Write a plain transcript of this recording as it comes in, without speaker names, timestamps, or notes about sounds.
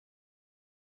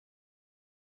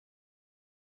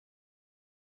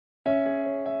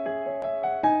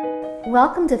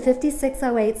Welcome to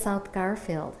 5608 South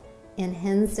Garfield in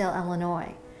Hinsdale,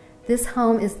 Illinois. This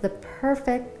home is the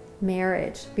perfect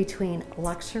marriage between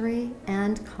luxury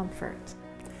and comfort.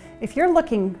 If you're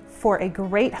looking for a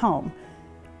great home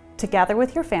to gather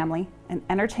with your family and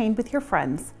entertain with your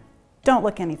friends, don't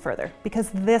look any further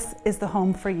because this is the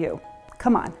home for you.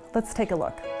 Come on, let's take a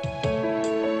look.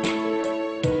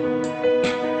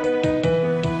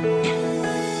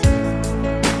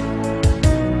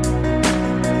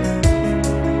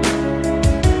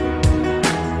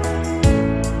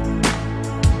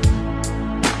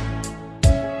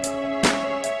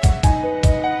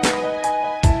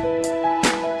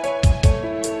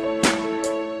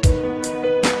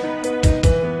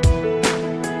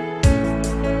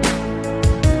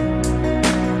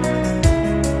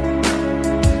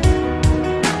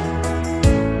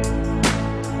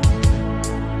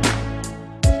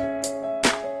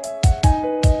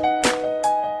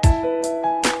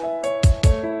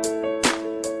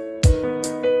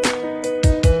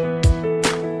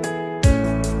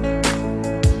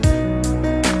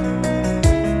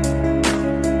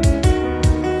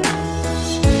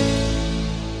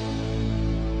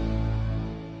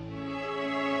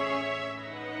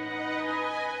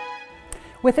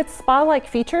 With its spa-like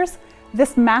features,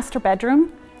 this master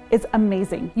bedroom is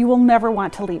amazing. You will never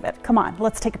want to leave it. Come on,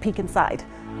 let's take a peek inside.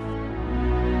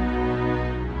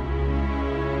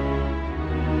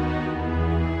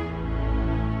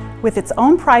 With its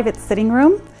own private sitting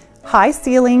room, high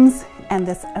ceilings, and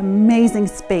this amazing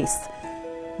space,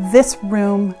 this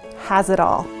room has it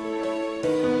all.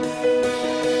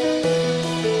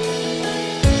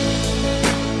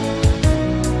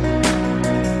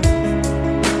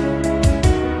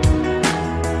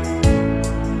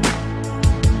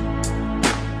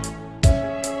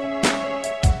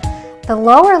 The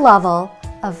lower level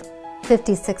of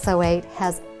 5608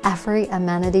 has every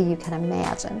amenity you can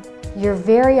imagine. Your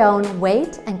very own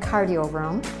weight and cardio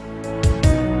room,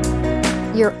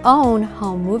 your own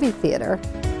home movie theater,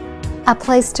 a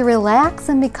place to relax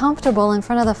and be comfortable in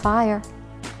front of the fire,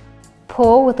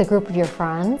 pool with a group of your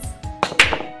friends,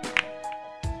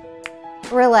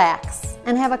 relax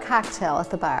and have a cocktail at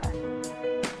the bar.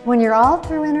 When you're all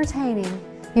through entertaining,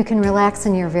 you can relax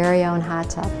in your very own hot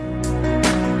tub.